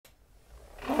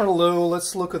Hello,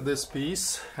 let's look at this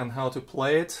piece and how to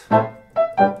play it.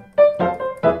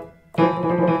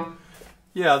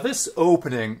 Yeah, this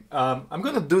opening, I'm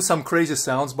gonna do some crazy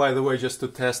sounds, by the way, just to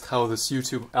test how this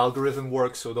YouTube algorithm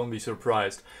works, so don't be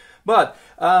surprised. But,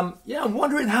 yeah, I'm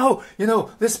wondering how,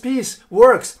 this piece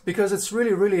works, because it's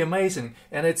really, really amazing,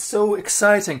 and it's so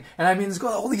exciting, and I mean, it's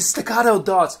got all these staccato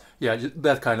dots. Yeah,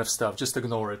 that kind of stuff, just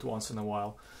ignore it once in a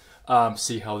while.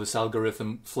 See how this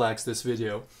algorithm flags this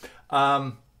video.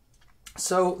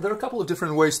 So there are a couple of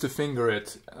different ways to finger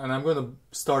it, and I'm going to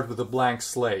start with a blank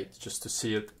slate just to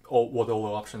see what all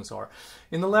the options are.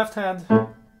 In the left hand,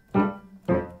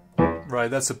 right,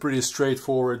 that's a pretty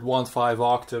straightforward 1/5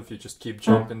 octave. You just keep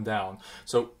jumping down.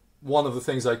 So one of the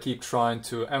things I keep trying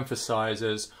to emphasize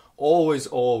is always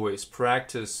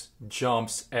practice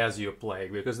jumps as you play,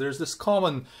 because there's this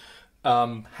common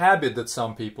habit that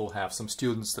some people have, some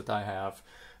students that I have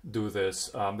do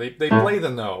this. They play the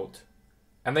note.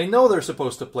 And they know they're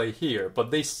supposed to play here,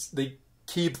 but they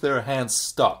keep their hands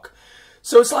stuck.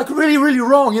 So it's like really, really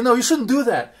wrong. You shouldn't do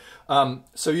that.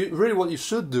 So really what you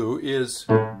should do is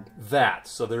that.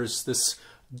 So there's this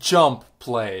jump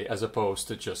play as opposed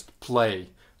to just play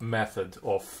method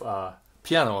of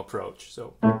piano approach.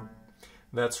 So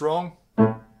that's wrong.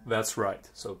 That's right.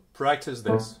 So practice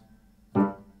this.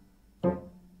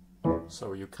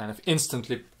 So you kind of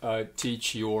instantly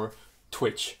teach your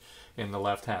twitch in the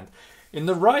left hand. In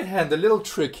the right hand, a little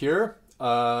trick here,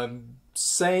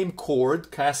 same chord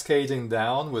cascading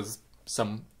down with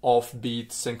some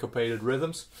offbeat syncopated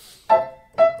rhythms.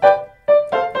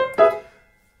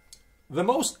 The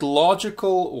most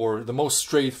logical or the most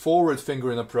straightforward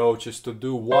fingering approach is to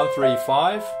do 1, 3,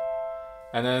 5,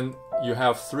 and then you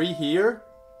have 3 here.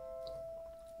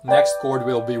 Next chord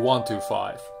will be 1, 2,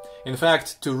 5. In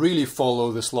fact, to really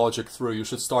follow this logic through, you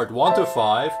should start 1 to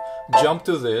 5, jump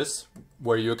to this,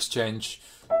 where you exchange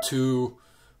 2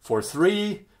 for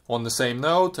 3 on the same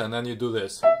note, and then you do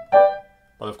this.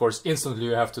 But of course, instantly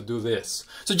you have to do this.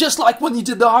 So just like when you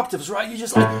did the octaves, right? You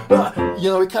just like,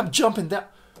 you kept jumping down.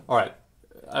 All right,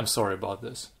 I'm sorry about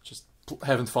this. Just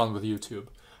having fun with YouTube.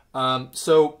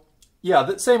 So yeah,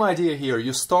 the same idea here.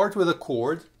 You start with a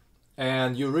chord,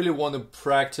 and you really want to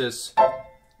practice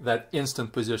that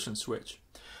instant position switch.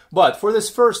 But for this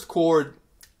first chord,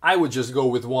 I would just go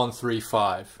with 1, 3,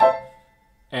 5.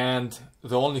 And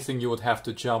the only thing you would have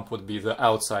to jump would be the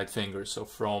outside fingers. So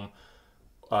from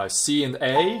C and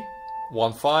A,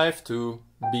 1, 5, to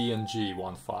B and G,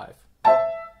 1, 5.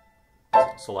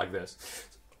 So like this.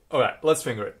 Alright, let's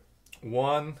finger it.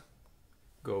 1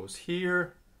 goes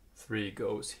here, 3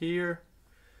 goes here,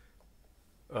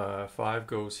 5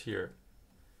 goes here.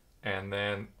 And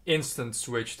then instant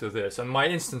switch to this. And my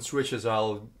instant switches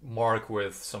I'll mark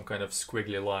with some kind of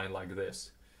squiggly line like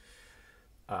this.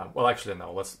 Well, actually,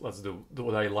 no. Let's do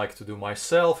what I like to do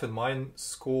myself in my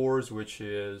scores, which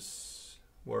is,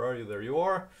 where are you? There you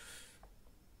are.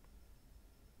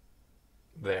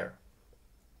 There.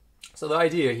 So the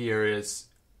idea here is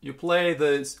you play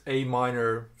this A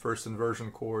minor first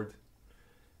inversion chord,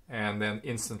 and then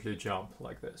instantly jump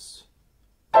like this.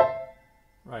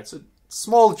 Right. So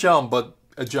small jump, but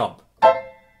a jump.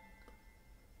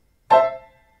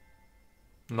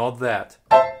 Not that.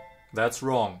 That's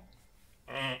wrong.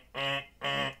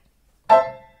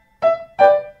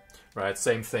 Right,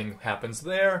 same thing happens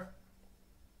there,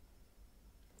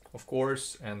 of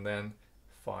course, and then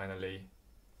finally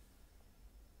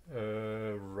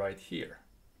right here.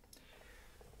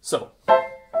 So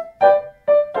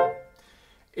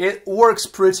it works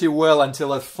pretty well until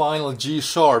that final G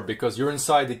sharp, because you're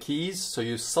inside the keys, so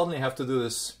you suddenly have to do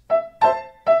this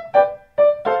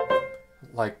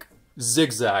like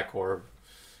zigzag or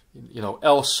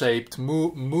L-shaped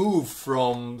move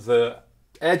from the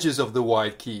edges of the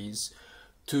white keys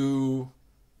to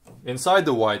inside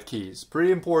the white keys.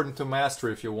 Pretty important to master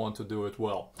if you want to do it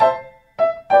well.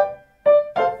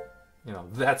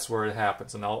 That's where it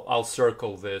happens, and I'll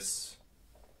circle this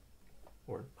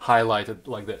or highlight it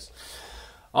like this.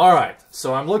 Alright,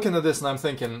 so I'm looking at this and I'm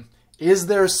thinking, is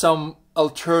there some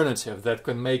alternative that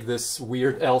can make this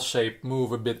weird L-shaped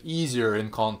move a bit easier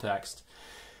in context?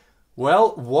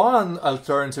 Well, one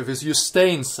alternative is you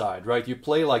stay inside, right? You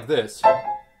play like this.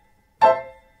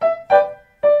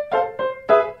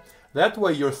 That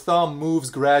way your thumb moves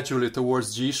gradually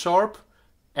towards G sharp,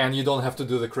 and you don't have to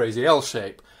do the crazy L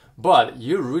shape. But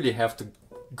you really have to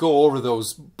go over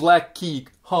those black key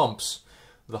humps.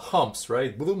 The humps,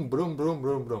 right? Boom, boom, boom,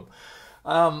 boom, boom.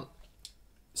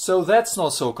 So that's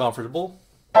not so comfortable.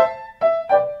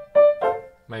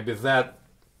 Maybe that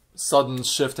sudden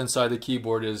shift inside the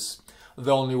keyboard is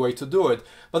the only way to do it.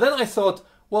 But then I thought,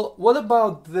 well, what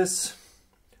about this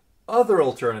other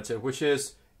alternative, which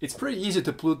is it's pretty easy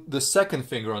to put the second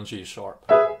finger on G sharp.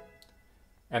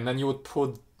 And then you would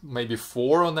put maybe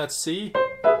 4 on that C.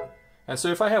 And so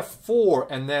if I have 4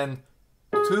 and then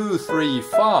 2, 3,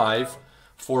 5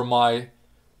 for my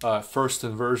first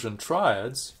inversion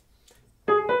triads,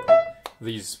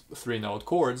 these 3-note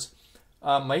chords,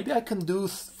 maybe I can do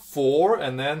 4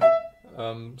 and then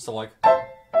so like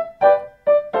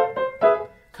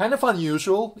kind of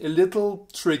unusual, a little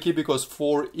tricky because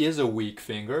 4 is a weak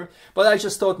finger, but I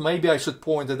just thought maybe I should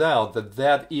point it out that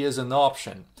that is an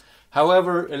option.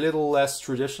 However, a little less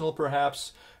traditional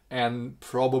perhaps, and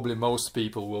probably most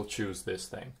people will choose this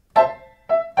thing.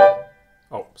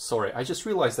 Oh, sorry, I just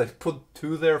realized I put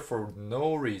 2 there for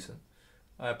no reason.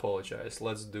 I apologize.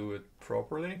 Let's do it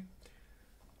properly.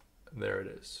 There it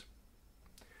is.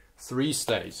 3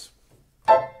 stays.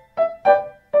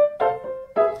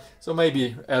 So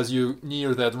maybe as you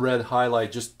near that red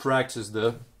highlight, just practice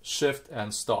the shift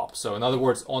and stop. So in other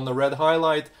words, on the red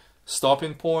highlight,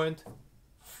 stopping point,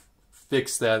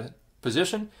 fix that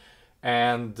position,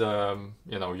 and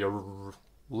you know, your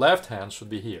left hand should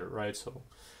be here, right? So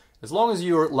as long as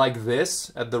you're like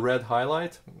this at the red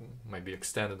highlight, maybe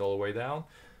extend it all the way down,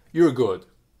 you're good.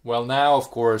 Well, now, of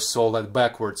course, all that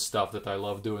backwards stuff that I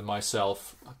love doing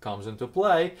myself comes into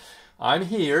play. I'm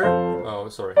here, oh,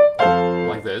 sorry,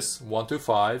 like this, 1, 2,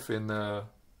 5 in the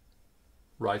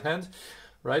right hand,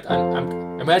 right?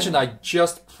 Imagine I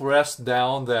just pressed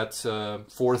down that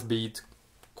 4th beat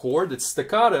chord. It's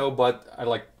staccato, but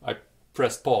I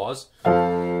pressed pause,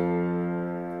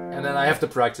 and then I have to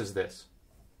practice this.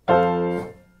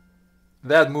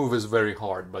 That move is very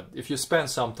hard, but if you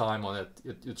spend some time on it,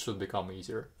 it should become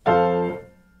easier.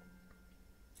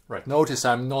 Right, notice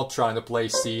I'm not trying to play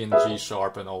C and G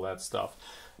sharp and all that stuff,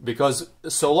 because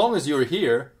so long as you're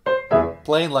here,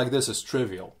 playing like this is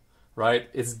trivial, right?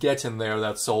 It's getting there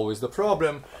that's always the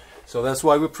problem, so that's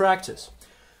why we practice.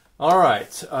 All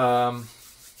right,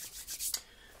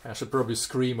 I should probably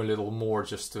scream a little more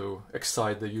just to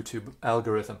excite the YouTube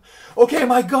algorithm. Okay,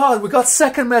 my God, we got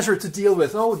second measure to deal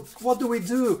with. Oh, what do we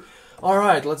do? All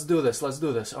right, let's do this. Let's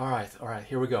do this. All right,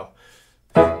 here we go.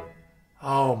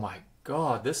 Oh my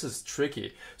God, this is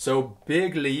tricky. So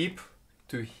big leap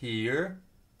to here.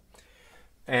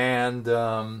 And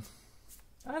I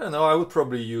don't know, I would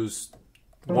probably use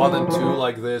 1 and 2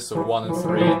 like this, or 1 and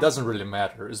 3. It doesn't really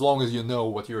matter. As long as you know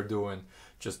what you're doing,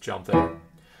 just jump there.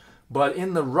 But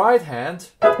in the right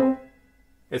hand,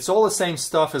 it's all the same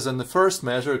stuff as in the first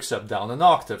measure, except down an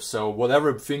octave. So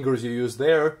whatever fingers you use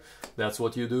there, that's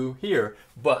what you do here.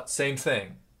 But same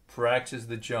thing, practice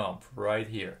the jump right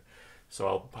here.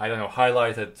 So I don't know,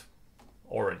 highlight it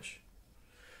orange.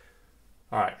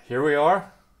 All right, here we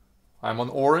are. I'm on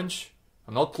orange.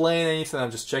 I'm not playing anything,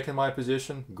 I'm just checking my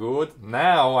position. Good.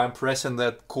 Now I'm pressing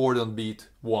that chord on beat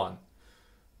 1.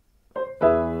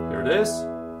 Here it is.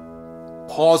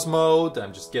 Pause mode,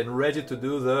 I'm just getting ready to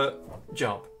do the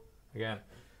jump. Again,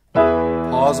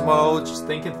 pause mode, just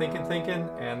thinking,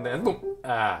 and then boom.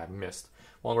 Ah, I missed.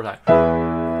 One more time.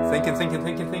 Thinking,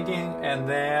 and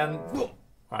then boom.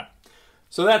 Alright.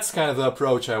 So that's kind of the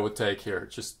approach I would take here.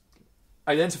 Just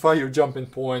identify your jumping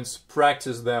points,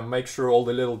 practice them, make sure all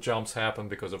the little jumps happen,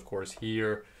 because of course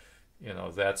here, you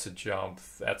know, that's a jump,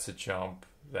 that's a jump,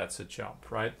 that's a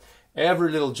jump, right?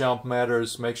 Every little jump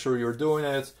matters, make sure you're doing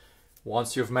it.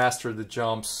 Once you've mastered the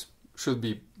jumps, should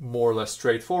be more or less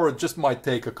straightforward. Just might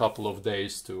take a couple of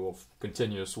days of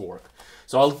continuous work.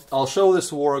 So I'll show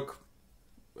this work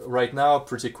right now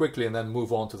pretty quickly and then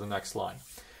move on to the next line.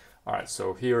 All right,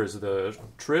 so here is the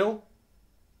trill.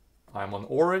 I'm on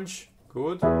orange,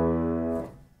 good.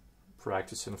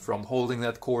 Practicing from holding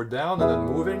that chord down and then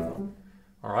moving.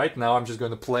 All right, now I'm just going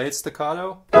to play it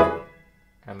staccato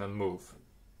and then move.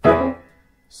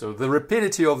 So the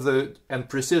rapidity of and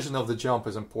precision of the jump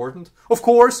is important. Of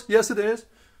course, yes it is.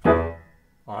 All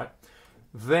right.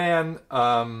 Then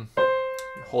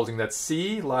holding that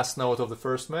C, last note of the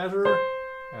first measure,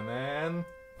 and then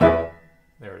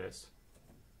there it is.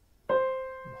 I'm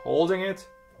holding it.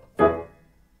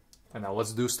 And now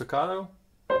let's do staccato.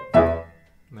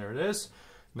 There it is.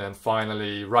 Then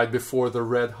finally, right before the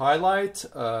red highlight,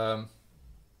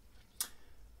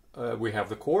 we have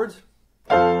the chord.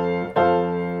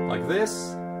 Like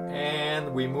this,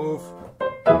 and we move.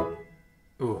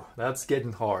 Ooh, that's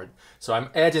getting hard. So I'm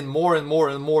adding more and more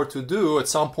and more to do. At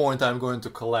some point I'm going to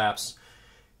collapse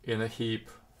in a heap.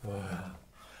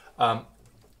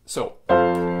 So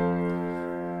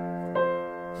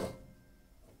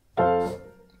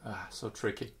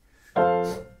tricky.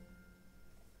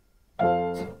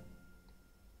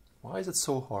 Why is it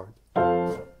so hard?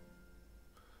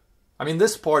 I mean,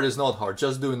 this part is not hard.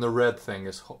 Just doing the red thing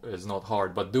is not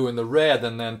hard, but doing the red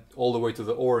and then all the way to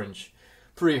the orange,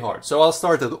 pretty hard. So I'll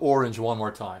start at orange one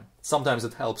more time. Sometimes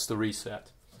it helps to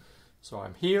reset. So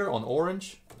I'm here on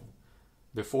orange.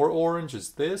 Before orange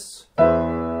is this.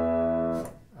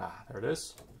 There it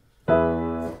is.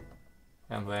 And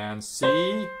then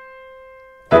C.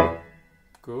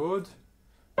 Good.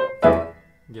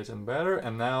 Getting better.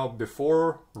 And now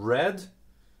before red.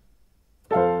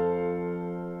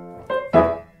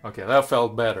 Okay, that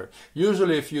felt better.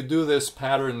 Usually if you do this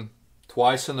pattern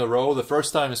twice in a row, the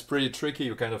first time is pretty tricky.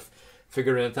 You're kind of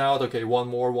figuring it out. Okay, one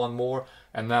more.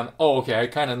 And then, oh, okay, I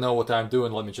kind of know what I'm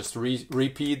doing. Let me just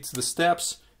repeat the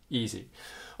steps. Easy.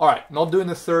 All right, not doing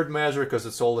the third measure because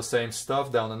it's all the same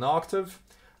stuff down an octave.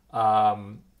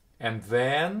 And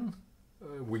then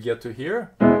we get to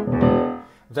here.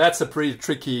 That's a pretty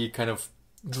tricky kind of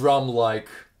drum-like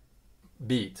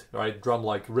beat, right?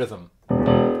 Drum-like rhythm.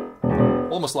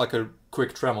 Almost like a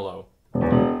quick tremolo.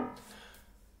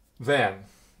 Then,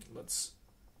 let's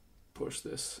push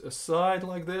this aside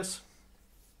like this.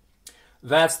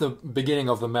 That's the beginning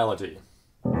of the melody.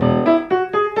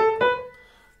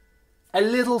 A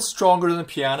little stronger than the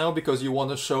piano because you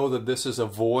want to show that this is a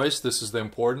voice, this is the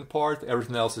important part,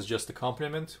 everything else is just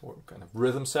accompaniment or kind of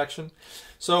rhythm section.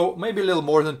 So maybe a little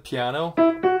more than piano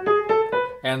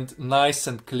and nice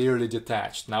and clearly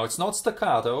detached. Now it's not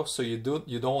staccato, so you don't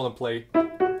want to play,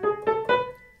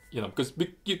 you know, because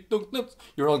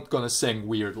you're not going to sing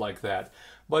weird like that.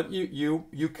 But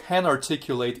you can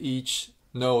articulate each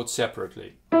note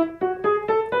separately.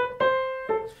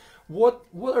 What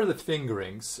are the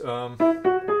fingerings?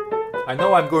 I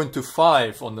know I'm going to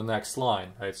 5 on the next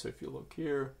line, right? So if you look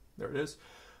here, there it is.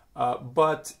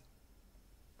 But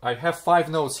I have 5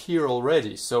 notes here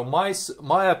already. So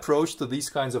my approach to these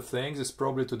kinds of things is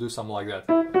probably to do something like that.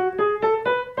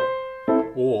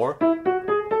 Or,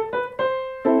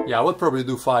 yeah, I would probably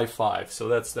do 5-5. So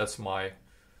that's my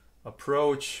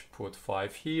approach. Put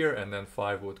 5 here, and then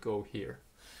 5 would go here,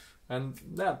 and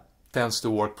that tends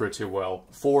to work pretty well.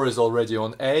 4 is already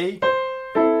on A.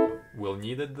 We'll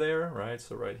need it there, right?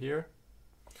 So right here.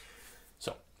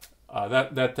 So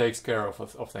that takes care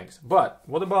of things. But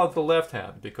what about the left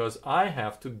hand? Because I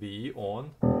have to be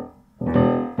on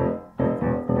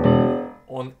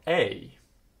A.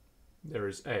 There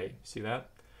is A. See that?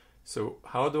 So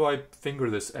how do I finger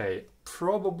this A?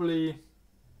 Probably,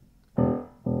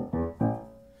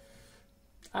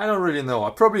 I don't really know.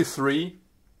 Probably 3.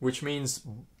 Which means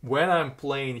when I'm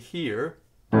playing here,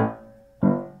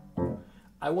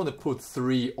 I want to put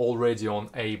 3 already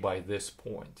on A by this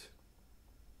point.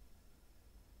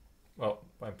 Well,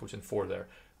 I'm putting 4 there.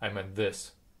 I meant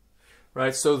this.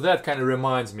 Right, so that kind of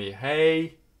reminds me,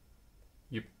 hey,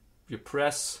 you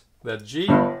press that G,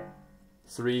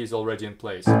 3 is already in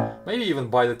place. Maybe even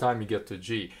by the time you get to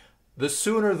G. The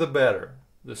sooner the better.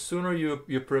 The sooner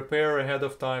you prepare ahead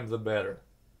of time, the better.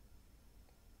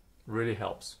 Really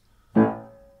helps.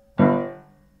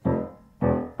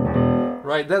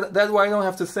 Right, that way I don't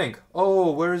have to think,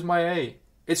 oh, where is my A?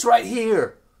 It's right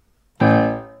here!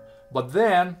 But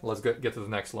then, let's get to the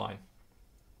next line.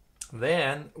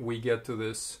 Then we get to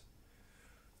this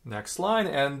next line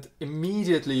and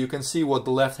immediately you can see what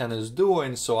the left hand is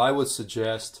doing, so I would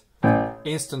suggest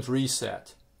instant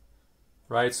reset.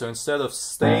 Right, so instead of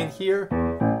staying here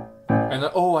and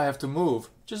oh, I have to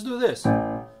move, just do this.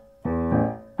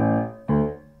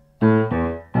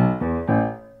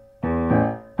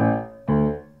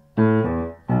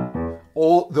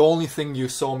 The only thing you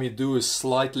saw me do is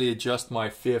slightly adjust my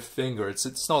 5th finger.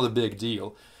 It's not a big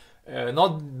deal.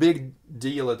 Not big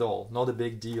deal at all. Not a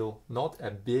big deal. Not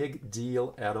a big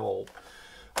deal at all.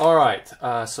 Alright,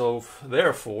 so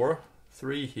therefore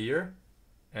 3 here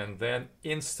and then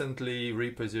instantly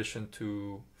reposition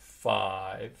to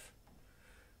 5.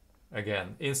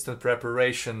 Again, instant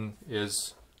preparation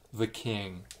is the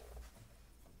king.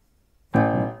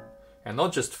 And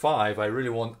not just 5, I really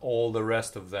want all the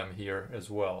rest of them here as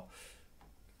well.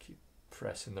 Keep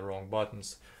pressing the wrong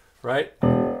buttons. Right?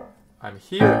 I'm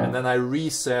here and then I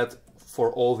reset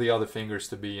for all the other fingers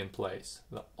to be in place.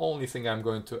 The only thing I'm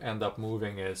going to end up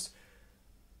moving is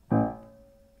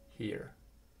here.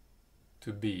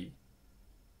 To B.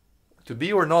 To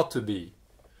be or not to be.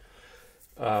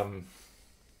 I'm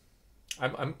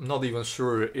not even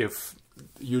sure if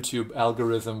YouTube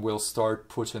algorithm will start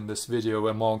putting this video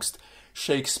amongst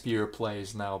Shakespeare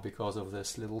plays now because of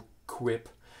this little quip.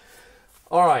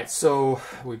 Alright, so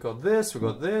we got this,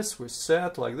 we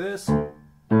set like this.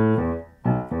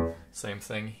 Same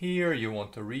thing here, you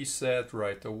want to reset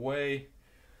right away.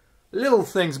 Little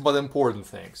things but important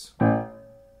things.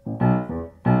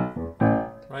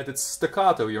 Right, right? It's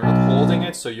staccato, you're not holding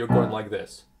it, so you're going like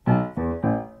this.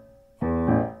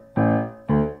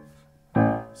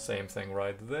 Same thing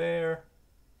right there.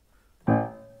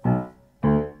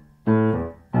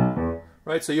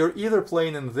 Right, so you're either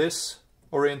playing in this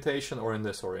orientation or in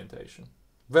this orientation.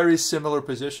 Very similar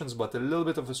positions, but a little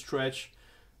bit of a stretch,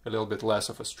 a little bit less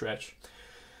of a stretch.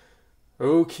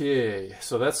 Okay,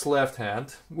 so that's left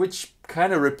hand, which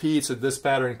kind of repeats it. This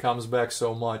pattern comes back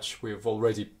so much. We've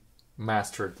already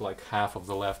mastered like half of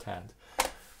the left hand,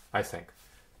 I think.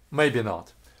 Maybe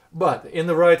not. But in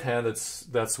the right hand,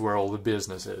 that's where all the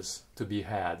business is to be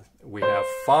had. We have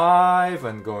 5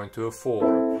 and going to a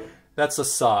 4. That's a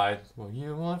side. Well,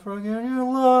 you won't forget you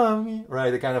love me. Right,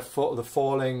 the kind of the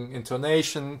falling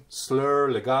intonation,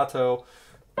 slur, legato.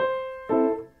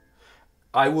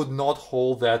 I would not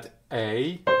hold that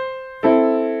A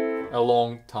a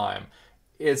long time.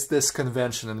 It's this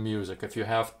convention in music. If you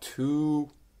have 2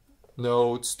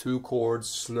 notes, 2 chords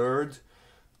slurred,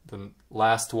 the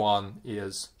last one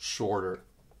is shorter.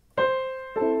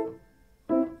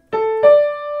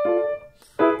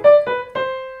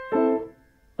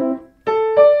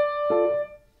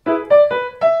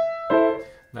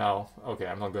 Now, okay,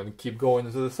 I'm not going to keep going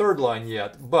into the third line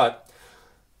yet, but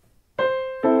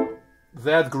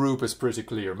that group is pretty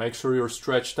clear. Make sure you're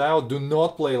stretched out. Do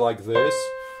not play like this.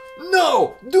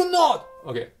 No! Do not!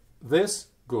 Okay, this,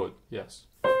 good, yes.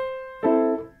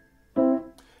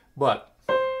 But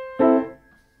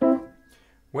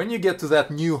when you get to that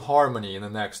new harmony in the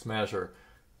next measure,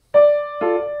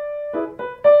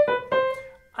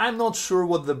 I'm not sure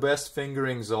what the best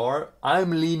fingerings are. I'm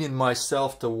leaning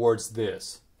myself towards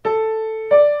this.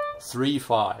 3,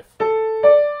 5.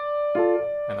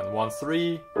 And then 1,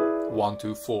 3. 1,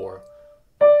 2, 4,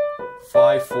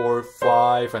 5, 4,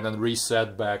 5, and then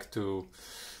reset back to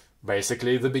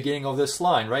basically the beginning of this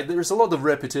line, right? There's a lot of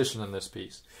repetition in this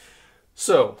piece.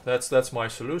 So that's my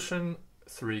solution.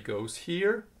 3 goes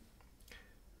here,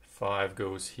 5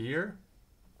 goes here,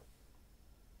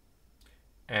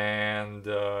 and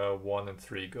 1 and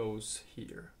 3 goes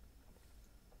here.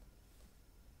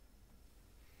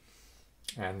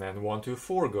 And then 1, 2,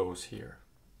 4 goes here.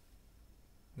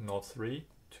 Not 3.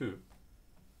 2,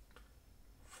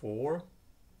 4,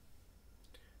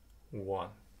 1.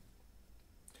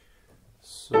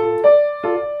 So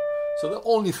the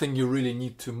only thing you really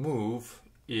need to move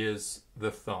is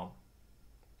the thumb.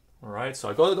 Alright, so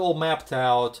I got it all mapped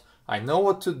out. I know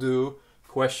what to do.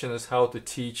 Question is how to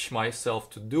teach myself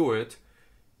to do it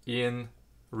in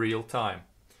real time.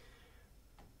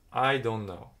 I don't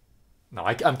know. No,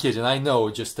 I'm kidding. I know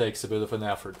it just takes a bit of an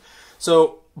effort.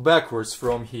 So backwards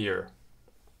from here.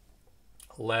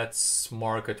 Let's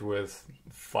mark it with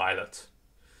violet.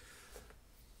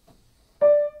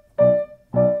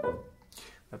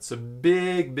 That's a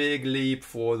big leap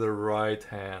for the right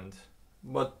hand,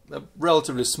 but a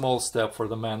relatively small step for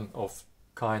the man of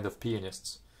kind of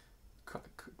pianists.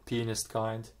 Pianist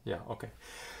kind? Yeah, okay.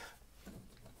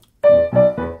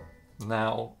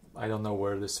 Now, I don't know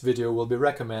where this video will be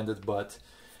recommended, but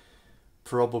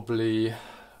probably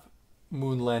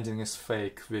moon landing is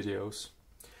fake videos.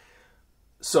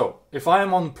 So, if I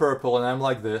am on purple and I'm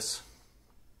like this,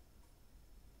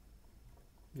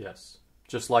 yes,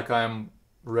 just like I'm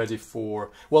ready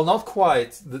for, well, not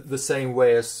quite the same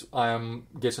way as I'm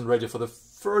getting ready for the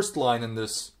first line in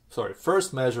this, sorry,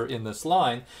 first measure in this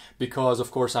line, because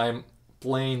of course I'm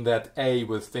playing that A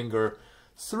with finger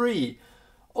 3,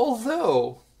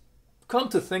 although, come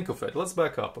to think of it, let's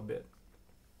back up a bit.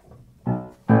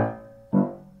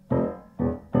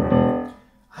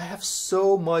 I have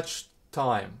so much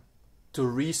time to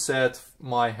reset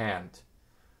my hand,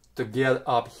 to get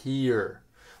up here.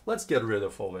 Let's get rid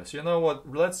of all this. You know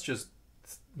what? Let's just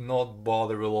not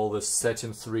bother with all this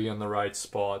setting 3 on the right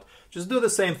spot. Just do the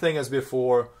same thing as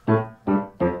before.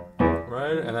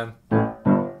 Right? And then...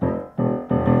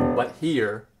 But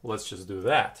here, let's just do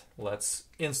that. Let's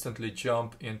instantly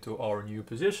jump into our new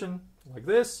position, like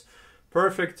this.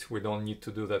 Perfect. We don't need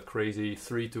to do that crazy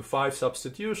 3 to 5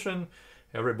 substitution.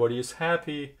 Everybody is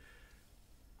happy.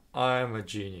 I'm a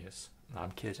genius. No,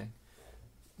 I'm kidding.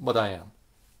 But I am.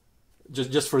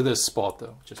 Just for this spot,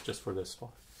 though. Just for this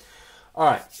spot.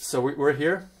 Alright, so we're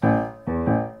here.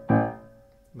 The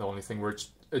only thing we're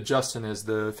adjusting is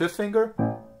the 5th finger.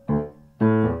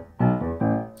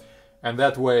 And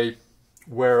that way,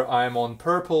 where I'm on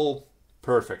purple,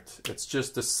 perfect. It's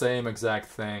just the same exact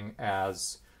thing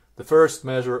as the first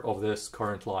measure of this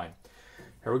current line.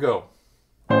 Here we go.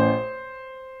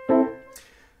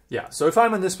 Yeah, so if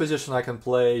I'm in this position, I can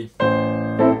play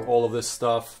all of this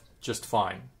stuff just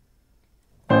fine.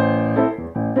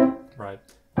 Right?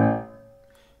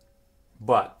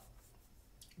 But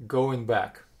going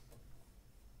back,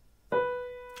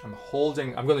 I'm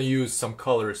going to use some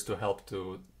colors to help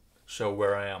to show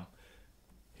where I am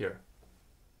here.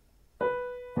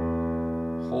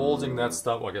 Holding that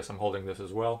stuff, well, I guess I'm holding this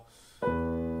as well,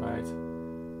 right?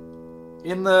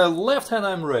 In the left hand,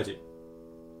 I'm ready.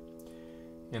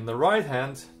 In the right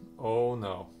hand, oh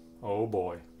no, oh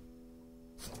boy.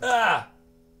 Ah!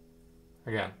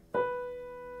 Again.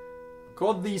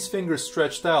 Got these fingers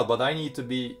stretched out, but I need to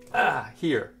be,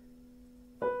 here.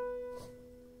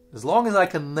 As long as I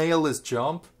can nail this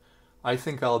jump, I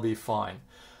think I'll be fine.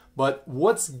 But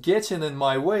what's getting in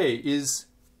my way is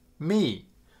me.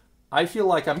 I feel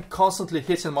like I'm constantly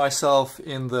hitting myself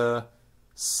in the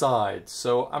side.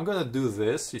 So I'm gonna do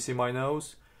this, you see my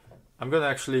nose? I'm gonna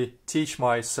actually teach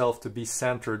myself to be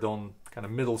centered on kind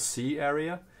of middle C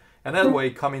area. And that way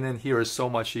coming in here is so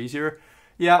much easier.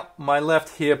 Yeah, my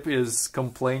left hip is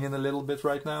complaining a little bit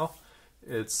right now.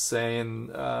 It's saying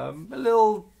a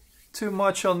little too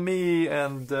much on me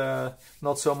and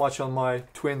not so much on my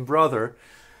twin brother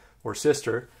or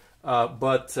sister,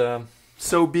 but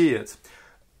so be it.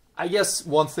 I guess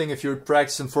one thing, if you're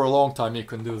practicing for a long time, you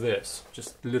can do this.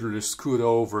 Just literally scoot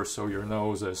over so your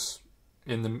nose is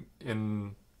in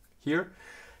here,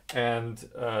 and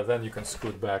then you can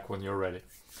scoot back when you're ready.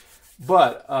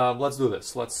 But let's do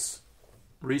this. Let's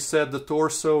reset the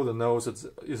torso. The nose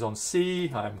is on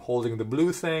C. I'm holding the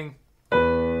blue thing,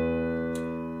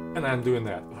 and I'm doing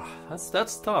that.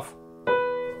 That's tough.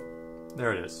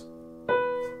 There it is.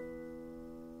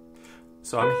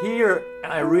 So I'm here,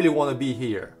 and I really want to be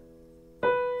here.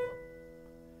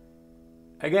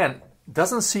 Again,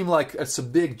 doesn't seem like it's a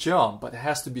big jump, but it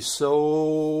has to be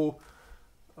so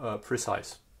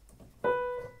precise.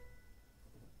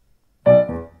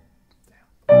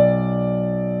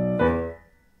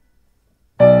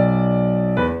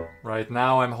 Right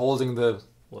now I'm holding the,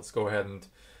 let's go ahead and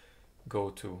go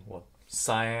to what,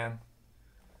 cyan.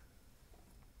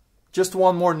 Just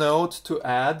one more note to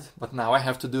add, but now I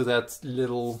have to do that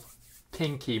little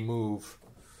pinky move.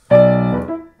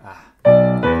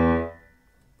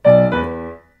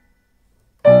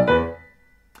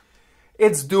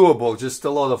 It's doable, just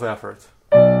a lot of effort.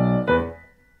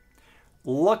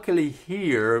 Luckily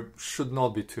here should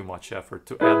not be too much effort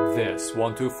to add this.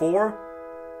 1, 2, 4.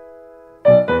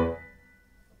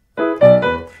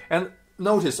 And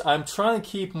notice I'm trying to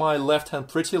keep my left hand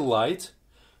pretty light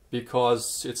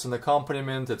because it's an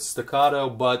accompaniment, it's staccato,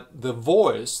 but the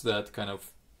voice, that kind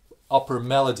of upper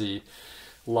melody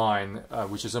line,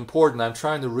 which is important, I'm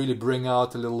trying to really bring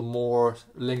out a little more,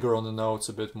 linger on the notes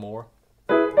a bit more.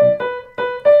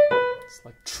 It's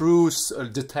like true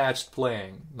detached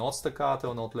playing, not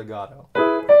staccato, not legato.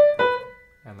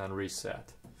 And then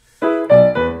reset.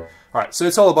 Alright, so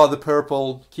it's all about the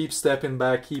purple. Keep stepping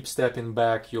back,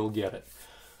 you'll get it.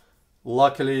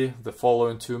 Luckily, the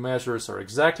following two measures are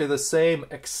exactly the same,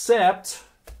 except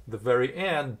the very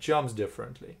end jumps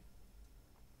differently.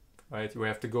 Right, we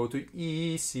have to go to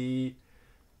E, C.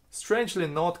 Strangely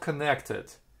not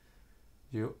connected.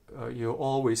 You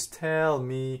always tell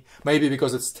me. Maybe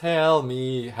because it's tell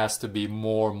me has to be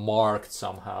more marked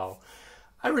somehow.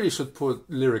 I really should put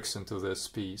lyrics into this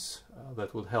piece.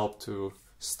 That would help to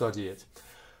study it.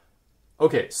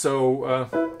 Okay, so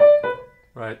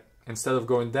right, instead of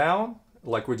going down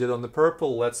like we did on the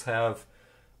purple, let's have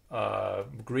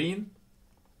green.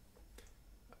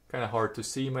 Kind of hard to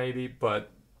see maybe,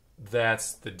 but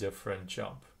that's the different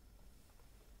jump.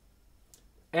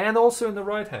 And also in the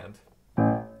right hand.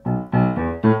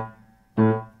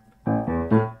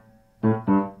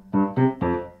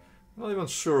 Not even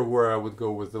sure where I would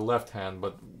go with the left hand,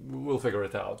 but we'll figure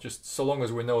it out. Just so long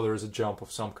as we know there is a jump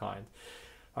of some kind.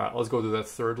 Alright, let's go to that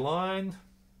third line.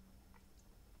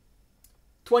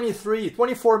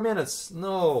 24 minutes.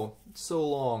 No, it's so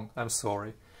long. I'm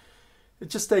sorry. It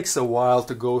just takes a while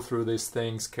to go through these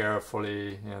things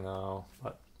carefully, you know,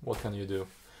 but what can you do?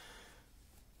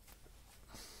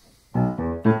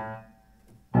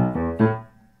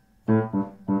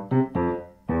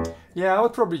 Yeah, I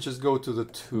would probably just go to the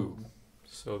 2.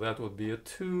 So that would be a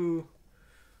 2.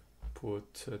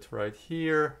 Put it right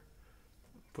here.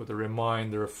 Put a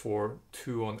reminder for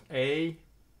 2 on A.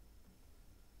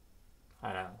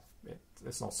 I don't know.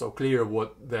 It's not so clear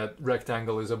what that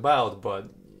rectangle is about,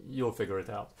 but you'll figure it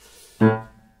out.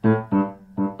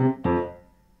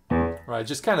 Right,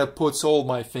 just kind of puts all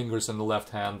my fingers in the left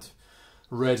hand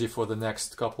ready for the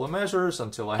next couple of measures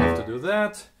until I have to do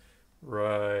that.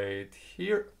 Right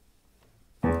here.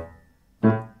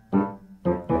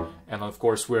 And of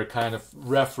course we're kind of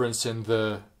referencing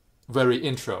the very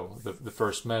intro, the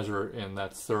first measure in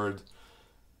that third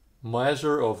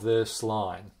measure of this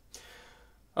line.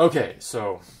 Okay,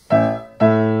 so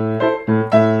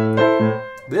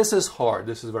this is hard.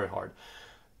 This is very hard.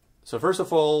 So first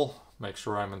of all, make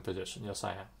sure I'm in position. Yes,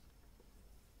 I am.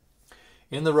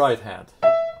 In the right hand,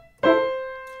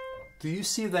 do you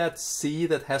see that C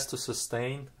that has to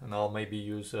sustain? And I'll maybe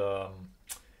use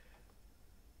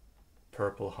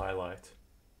purple highlight.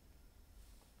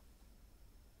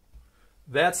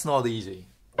 That's not easy.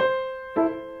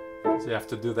 So you have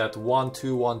to do that 1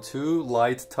 2 1 2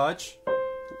 light touch,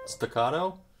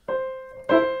 staccato,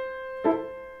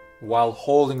 while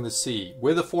holding the C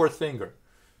with the fourth finger.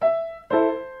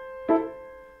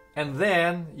 And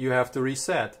then you have to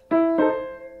reset.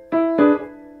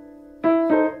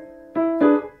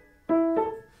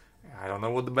 I don't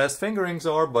know what the best fingerings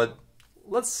are, but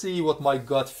let's see what my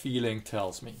gut feeling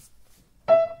tells me.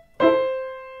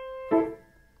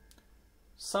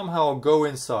 Somehow go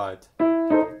inside.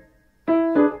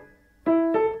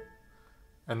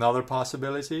 Another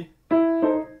possibility.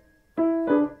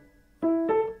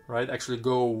 Right, actually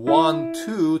go 1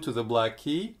 2 to the black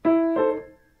key.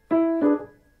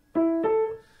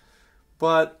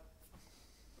 But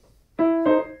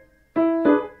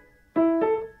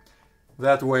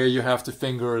that way you have to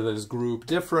finger this group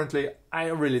differently. I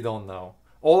really don't know.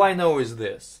 All I know is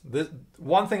this.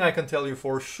 One thing I can tell you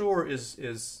for sure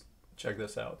is check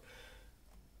this out.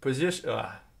 Position,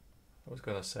 I was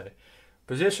gonna say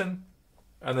position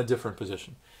and a different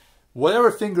position.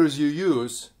 Whatever fingers you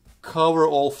use, cover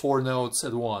all 4 notes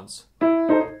at once.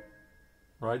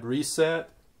 Right,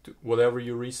 reset to whatever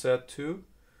you reset to.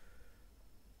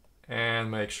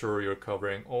 And make sure you're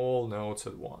covering all notes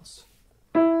at once.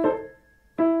 And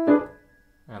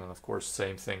of course,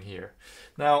 same thing here.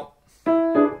 Now,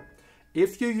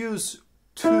 if you use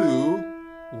 2,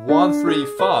 1, 3,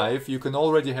 5, you can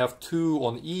already have 2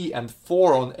 on E and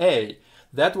 4 on A.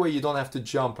 That way you don't have to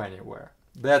jump anywhere.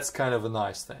 That's kind of a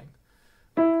nice thing.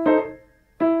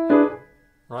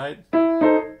 Right?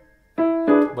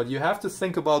 But you have to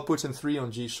think about putting 3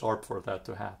 on G sharp for that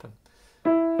to happen.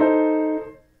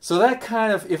 So that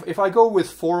kind of, if I go with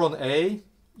 4 on A,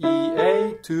 E,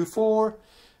 A, 2, 4,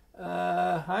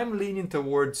 I'm leaning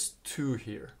towards 2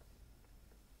 here.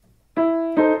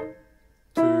 2,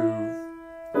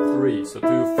 3. So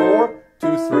 2, 4,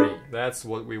 2, 3. That's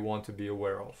what we want to be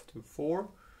aware of. 2, 4,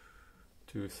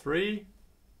 2, 3.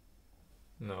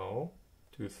 No,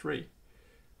 2, 3.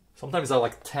 Sometimes I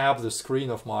like tab the screen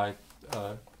of my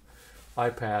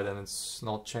iPad and it's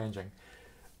not changing.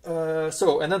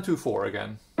 So, and then 2, 4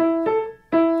 again.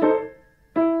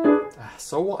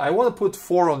 So I want to put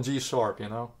 4 on G sharp, you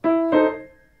know.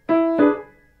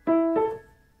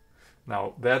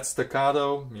 Now that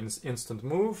staccato means instant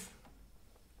move.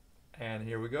 And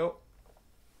here we go.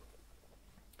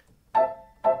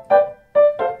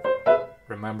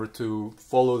 Remember to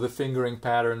follow the fingering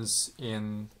patterns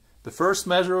in the first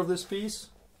measure of this piece.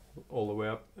 All the way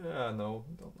up. No,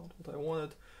 not what I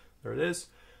wanted. There it is.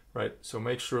 Right, so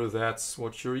make sure that's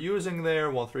what you're using there.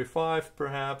 1, 3, 5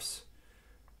 perhaps.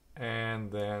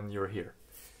 And then you're here.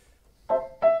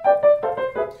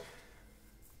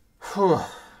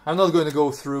 I'm not going to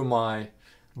go through my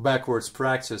backwards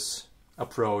practice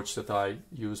approach that I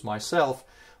use myself,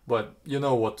 but you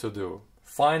know what to do.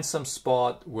 Find some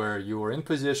spot where you are in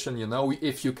position, you know,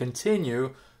 if you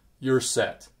continue, you're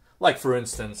set. Like for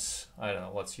instance, I don't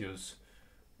know, let's use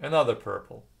another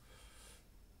purple.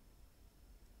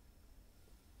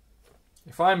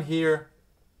 If I'm here,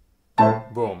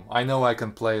 boom, I know I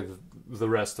can play the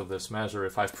rest of this measure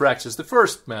if I've practiced the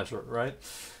first measure, right?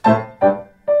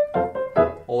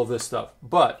 All of this stuff.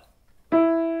 But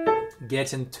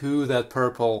getting to that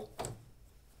purple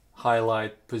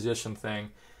highlight position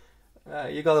thing,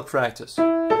 you gotta practice.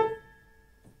 I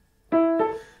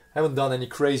haven't done any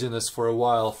craziness for a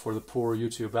while for the poor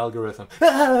YouTube algorithm.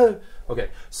 Okay,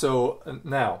 so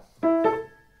now,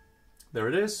 there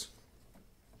it is.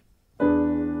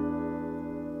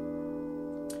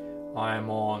 I'm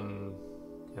on,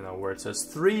 you know, where it says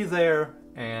 3 there,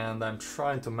 and I'm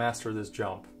trying to master this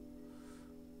jump.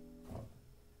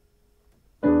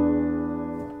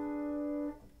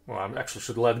 Well, I actually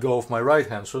should let go of my right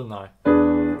hand, shouldn't I?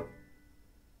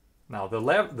 Now the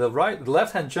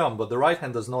left hand jump, but the right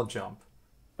hand does not jump.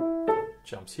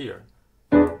 Jumps here.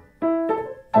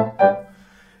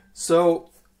 So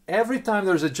every time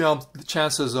there's a jump, the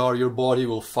chances are your body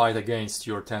will fight against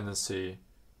your tendency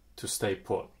to stay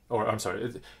put. Or, I'm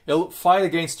sorry, it'll fight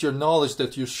against your knowledge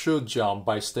that you should jump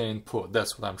by staying put.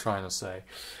 That's what I'm trying to say.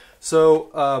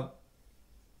 So,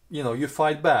 you know, you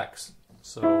fight back.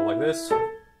 So, like this.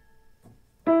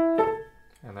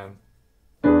 And then.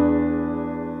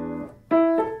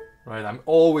 right? I'm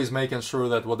always making sure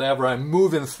that whatever I'm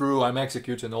moving through, I'm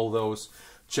executing all those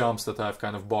jumps that I've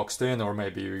kind of boxed in, or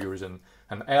maybe you're using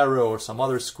an arrow or some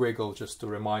other squiggle just to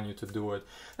remind you to do it.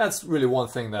 That's really one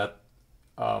thing that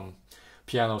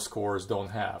piano scores don't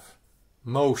have.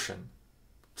 Motion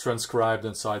transcribed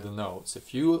inside the notes.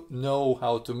 If you know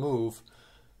how to move,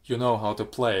 you know how to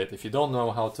play it. If you don't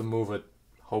know how to move it,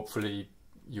 hopefully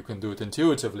you can do it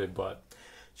intuitively, but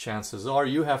chances are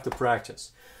you have to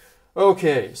practice.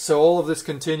 Okay, so all of this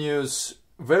continues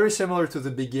very similar to the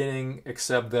beginning,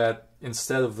 except that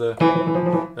instead of the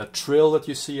trill that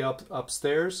you see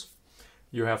upstairs,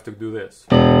 you have to do this.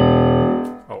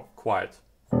 Oh, quiet.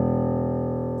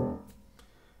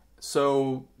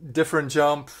 So different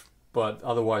jump, but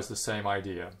otherwise the same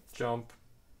idea. Jump,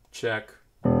 check,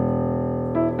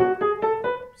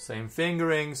 same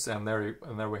fingerings, and there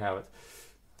we have it.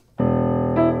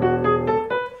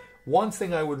 One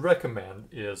thing I would recommend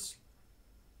is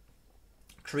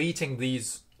treating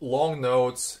these long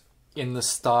notes in the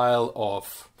style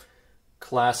of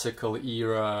classical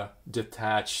era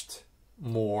detached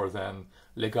more than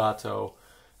legato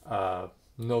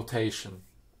notation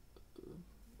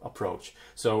approach.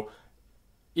 So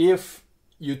if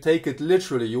you take it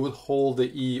literally, you would hold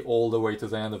the E all the way to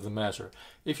the end of the measure.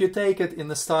 If you take it in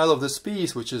the style of this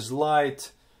piece, which is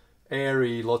light,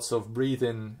 airy, lots of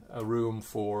breathing room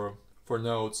for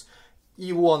notes,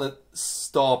 you want to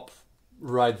stop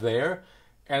right there.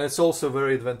 And it's also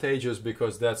very advantageous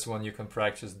because that's when you can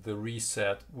practice the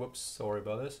reset. Whoops, sorry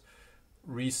about this.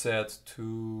 Reset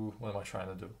to, what am I trying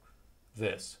to do?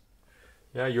 This.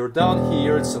 Yeah, you're down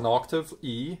here, it's an octave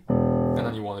E, and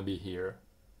then you want to be here.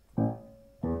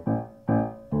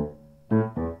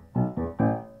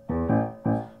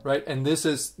 Right, and this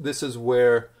is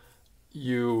where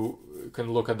you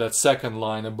can look at that second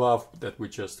line above that we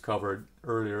just covered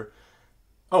earlier.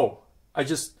 Oh, I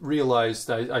just realized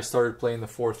I started playing the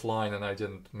fourth line and I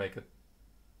didn't make it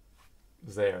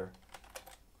there.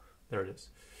 There it is.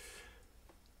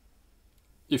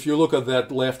 If you look at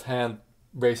that left hand,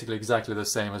 basically exactly the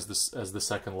same as the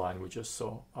second line we just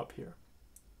saw up here.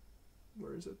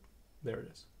 Where is it? There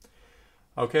it is.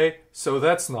 Okay, so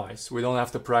that's nice. We don't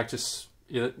have to practice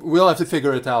it. We don't have to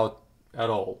figure it out at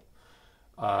all.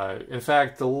 In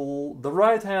fact, the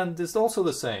right hand is also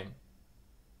the same.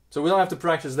 So we don't have to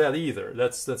practice that either.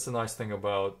 That's the nice thing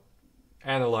about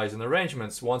analyzing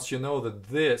arrangements. Once you know that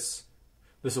this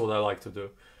is what I like to do.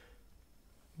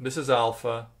 This is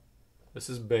alpha, this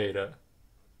is beta,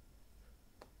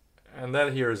 and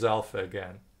then here is alpha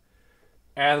again.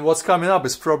 And what's coming up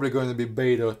is probably going to be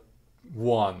beta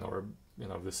 1, or you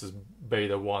know, this is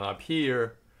beta 1 up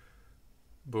here.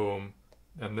 Boom.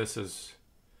 And this is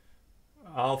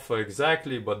alpha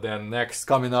exactly, but then next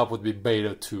coming up would be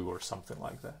beta 2 or something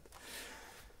like that.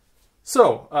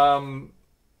 So,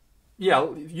 yeah,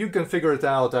 you can figure it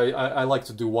out. I like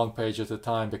to do one page at a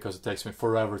time because it takes me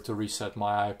forever to reset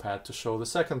my iPad to show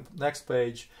the next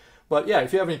page. But yeah,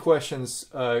 if you have any questions,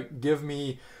 give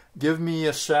me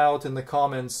a shout in the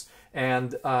comments.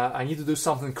 And I need to do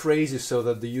something crazy so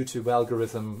that the YouTube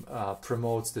algorithm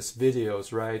promotes these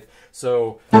videos, right?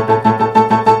 So